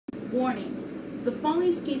Warning: the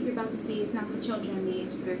following skit you're about to see is not for children under the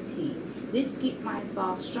age of 13. This skit might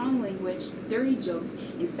involve strong language, dirty jokes,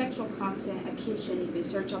 and sexual content a kid shouldn't even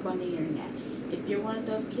search up on the internet. If you're one of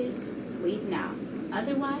those kids, leave now.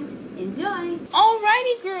 Otherwise, enjoy!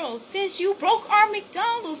 Alrighty girls, since you broke our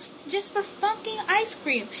McDonald's just for fucking ice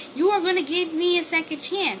cream, you are going to give me a second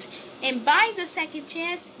chance. And by the second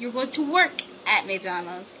chance, you're going to work at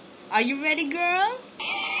McDonald's. Are you ready, girls?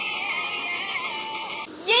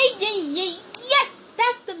 Yay, yay, yay! Yes!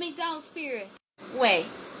 That's the McDonald's spirit. Wait,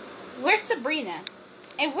 where's Sabrina?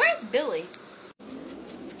 And where's Billy?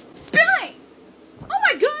 Billy! Oh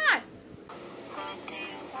my god!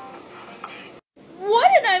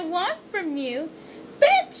 What did I want from you?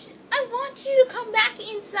 Bitch! I want you to come back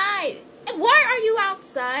inside. And why are you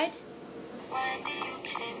outside? Why do you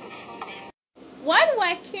care for me? Why do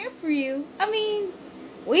I care for you? I mean,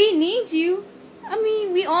 we need you. I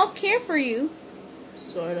mean, we all care for you.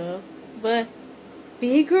 Sort of. But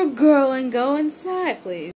be a good girl and go inside,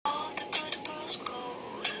 please. All the good girls go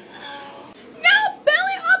to hell. No,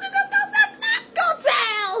 Billy! All the good girls does not go to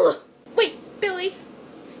hell! Wait, Billy.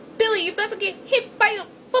 Billy, you're about to get hit by a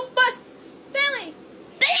foot bus. Billy!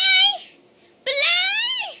 Billy!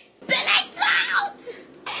 Billy! Billy, don't!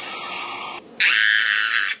 Ah!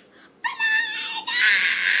 Billy, no!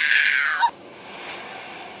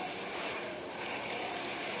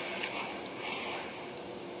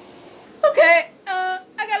 Okay, I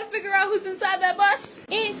gotta figure out who's inside that bus.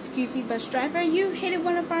 Excuse me, bus driver, you hit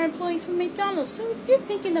one of our employees from McDonald's, so if you're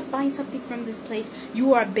thinking of buying something from this place,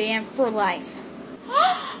 you are banned for life.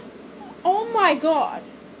 Oh my god.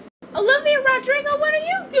 Olivia Rodrigo, what are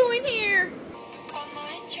you doing here? Got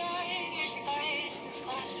my driver's license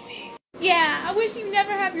last week. Yeah, I wish you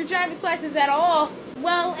never have your driver's license at all.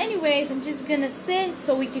 Well, anyways, I'm just gonna sit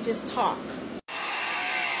so we could just talk.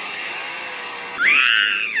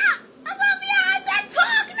 Olivia, I said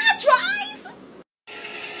talk, not drive!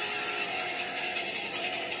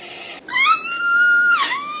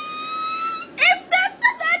 Is this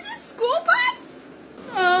the magic school bus?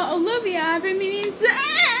 Olivia, I've been meaning to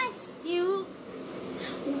ask you.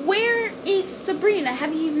 Where is Sabrina?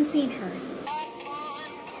 Have you even seen her? That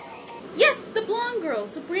blonde girl. Yes, the blonde girl,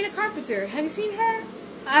 Sabrina Carpenter. Have you seen her?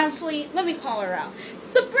 Actually, let me call her out.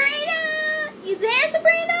 Sabrina! You there,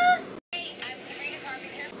 Sabrina? Hey, I'm Sabrina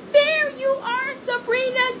Carpenter. There you are,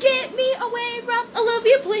 Sabrina. Get me away from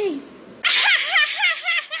Olivia, please.